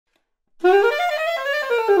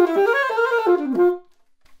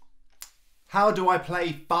How do I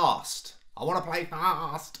play fast? I want to play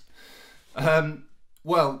fast.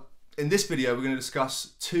 Well, in this video we're going to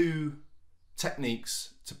discuss two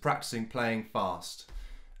techniques to practicing playing fast.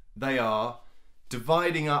 They are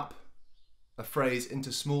dividing up a phrase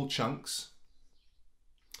into small chunks,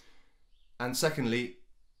 and secondly,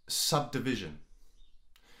 subdivision.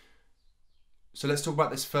 So let's talk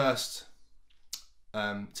about this first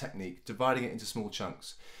technique, dividing it into small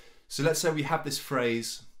chunks. So let's say we have this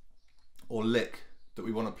phrase or lick that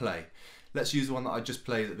we want to play. Let's use the one that I just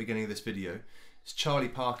played at the beginning of this video. It's Charlie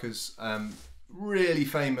Parker's really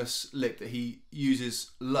famous lick that he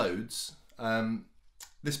uses loads.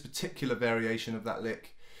 This particular variation of that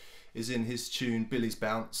lick is in his tune Billy's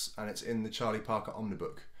Bounce, and it's in the Charlie Parker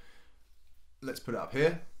Omnibook. Let's put it up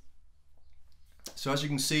here. So as you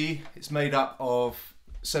can see, it's made up of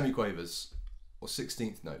semiquavers or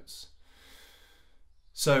 16th notes.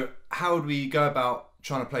 So how would we go about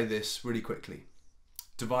trying to play this really quickly?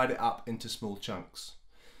 Divide it up into small chunks.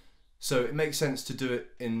 So it makes sense to do it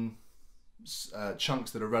in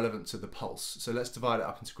chunks that are relevant to the pulse. So let's divide it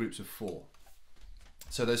up into groups of 4.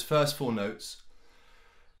 So those first 4 notes,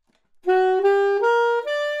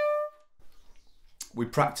 we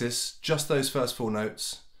practice just those first 4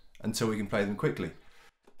 notes until we can play them quickly.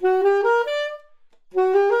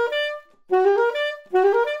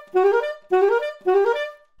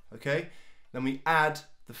 Okay, then we add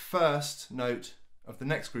the first note of the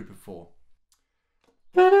next group of 4.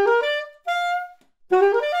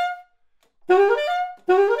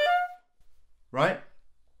 Right?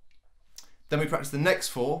 Then we practice the next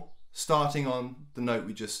 4, starting on the note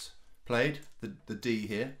we just played, the D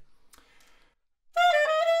here.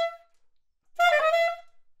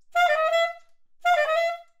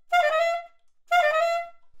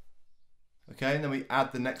 Okay, and then we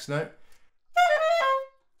add the next note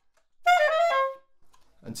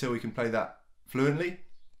until we can play that fluently.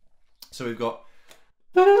 So we've got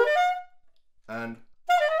and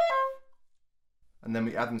then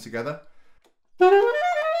we add them together.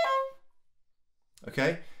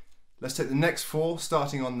 Okay, let's take the next 4,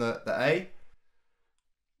 starting on the A,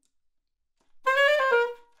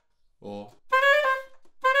 or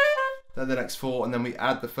then the next 4, and then we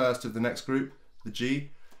add the first of the next group, the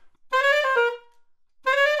G.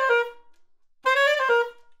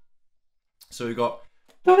 So we've got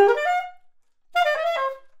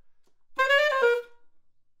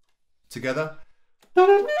together.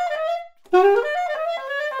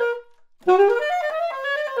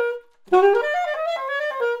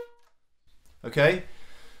 Okay,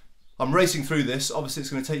 I'm racing through this. Obviously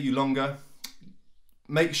it's going to take you longer.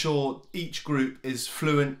 Make sure each group is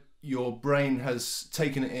fluent. Your brain has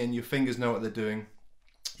taken it in, your fingers know what they're doing.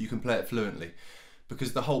 You can play it fluently,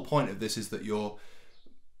 because the whole point of this is that you're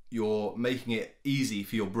making it easy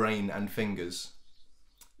for your brain and fingers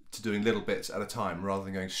to doing little bits at a time rather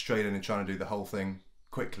than going straight in and trying to do the whole thing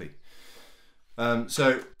quickly.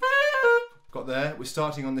 So got there, we're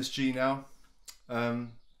starting on this G now.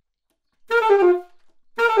 And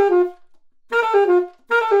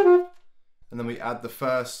then we add the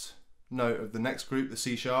first note of the next group, the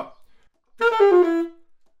C sharp.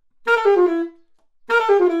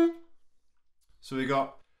 So we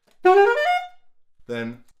got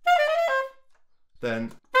then.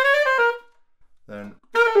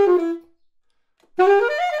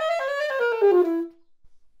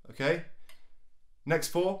 Okay, next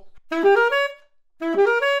 4.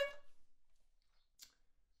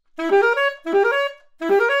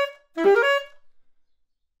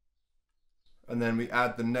 And then we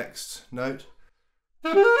add the next note.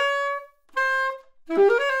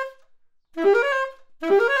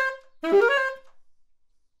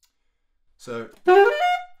 So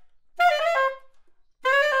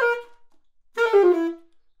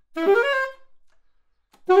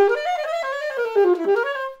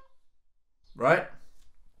right?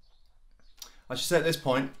 I should say at this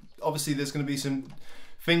point, obviously there's going to be some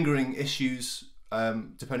fingering issues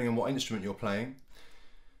depending on what instrument you're playing.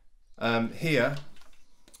 Here,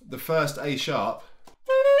 the first A sharp,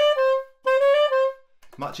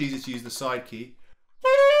 much easier to use the side key.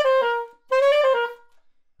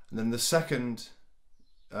 And then the second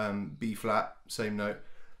B flat, same note,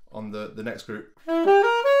 on the next group,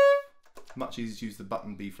 much easier to use the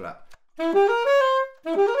button B flat.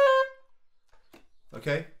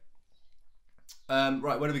 Okay,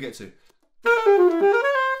 right, where do we get to?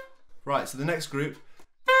 Right, so the next group,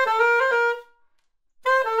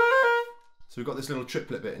 so we've got this little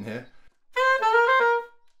triplet bit in here.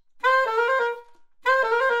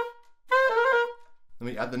 Then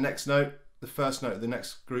we add the next note, the first note of the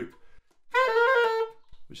next group,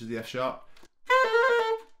 which is the F sharp.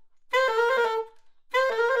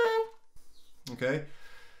 Okay,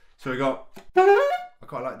 so we got, I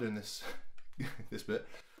quite like doing this, this bit.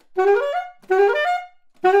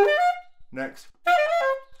 Next,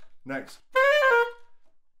 next.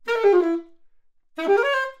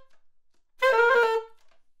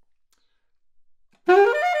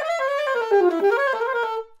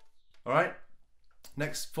 All right,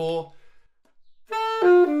 next 4.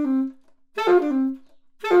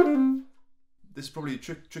 This is probably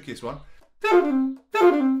the trickiest one,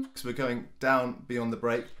 because we're going down beyond the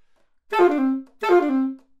break, and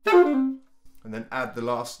then add the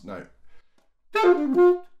last note.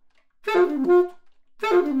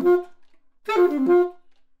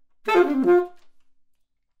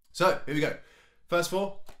 So here we go. First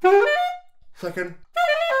 4, second,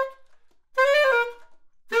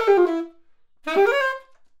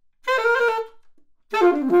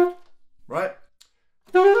 right?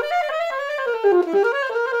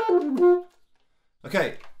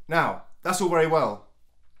 Okay, now that's all very well.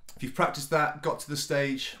 If you've practiced that, got to the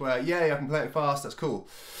stage where, yay, I can play it fast, that's cool.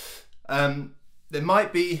 There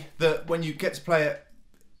might be that when you get to play it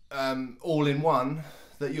all in one,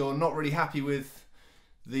 that you're not really happy with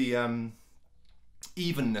the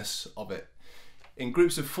evenness of it. In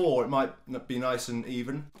groups of 4, it might not be nice and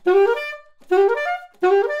even.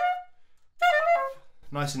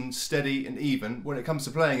 Nice and steady and even. When it comes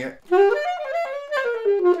to playing it,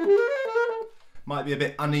 might be a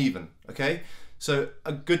bit uneven, okay? So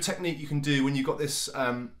a good technique you can do when you've got this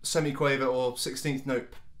semiquaver or 16th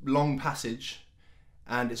note long passage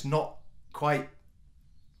and it's not quite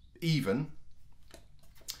even,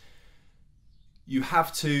 you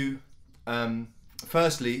have to,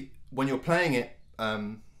 firstly, when you're playing it,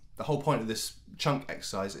 the whole point of this chunk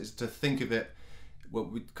exercise is to think of it, well,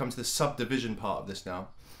 we come to the subdivision part of this now,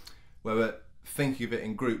 where we're thinking of it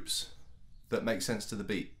in groups that make sense to the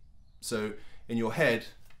beat. So in your head,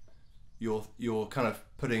 you're kind of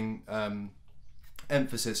putting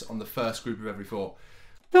emphasis on the first group of every 4.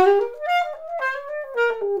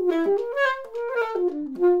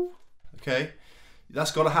 Okay,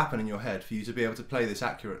 that's got to happen in your head for you to be able to play this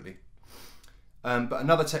accurately. But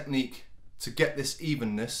another technique to get this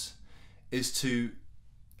evenness is to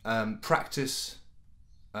practice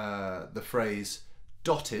the phrase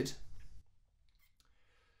dotted.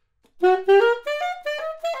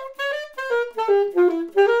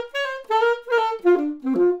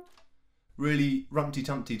 Really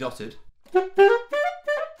rumpty-tumpty dotted.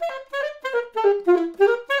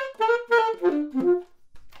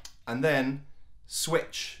 And then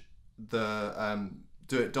switch the,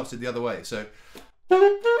 do it dotted the other way. So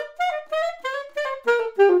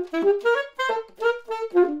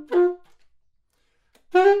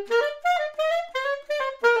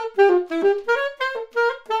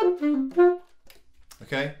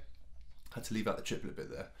okay, had to leave out the triplet bit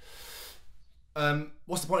there.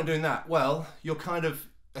 What's the point of doing that? Well, you're kind of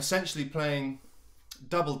essentially playing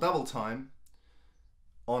double time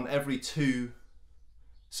on every 2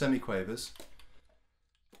 semiquavers.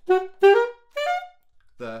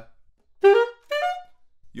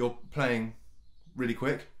 You're playing really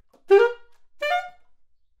quick,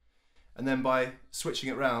 and then by switching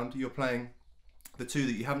it round, you're playing the 2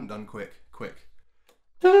 that you haven't done quick.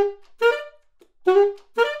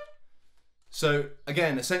 So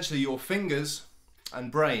again, essentially your fingers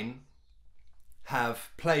and brain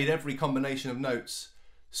have played every combination of notes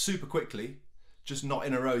super quickly, just not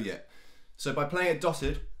in a row yet. So by playing it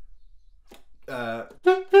dotted, and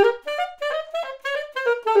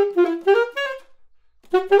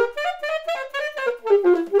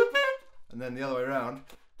then the other way around,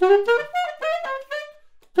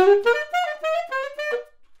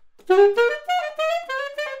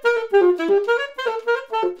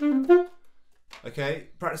 okay,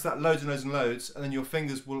 practice that loads and loads and loads, and then your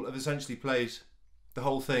fingers will have essentially played the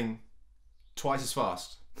whole thing twice as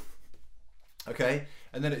fast. Okay,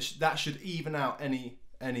 and then that should even out any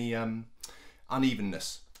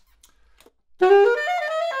unevenness.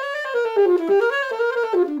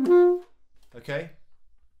 Okay,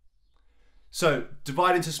 so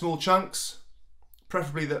divide into small chunks,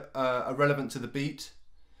 preferably that are relevant to the beat,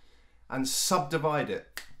 and subdivide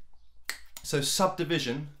it. So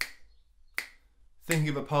subdivision, thinking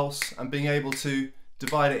of a pulse and being able to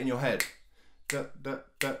divide it in your head.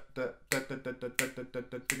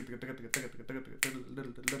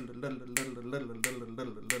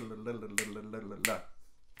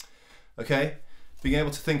 Okay, being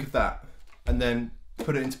able to think of that and then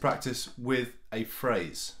put it into practice with a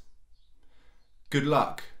phrase. Good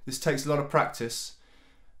luck. This takes a lot of practice,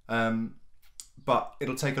 but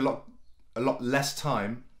it'll take a lot less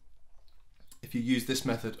time if you use this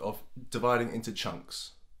method of dividing into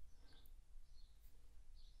chunks.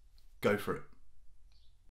 Go for it.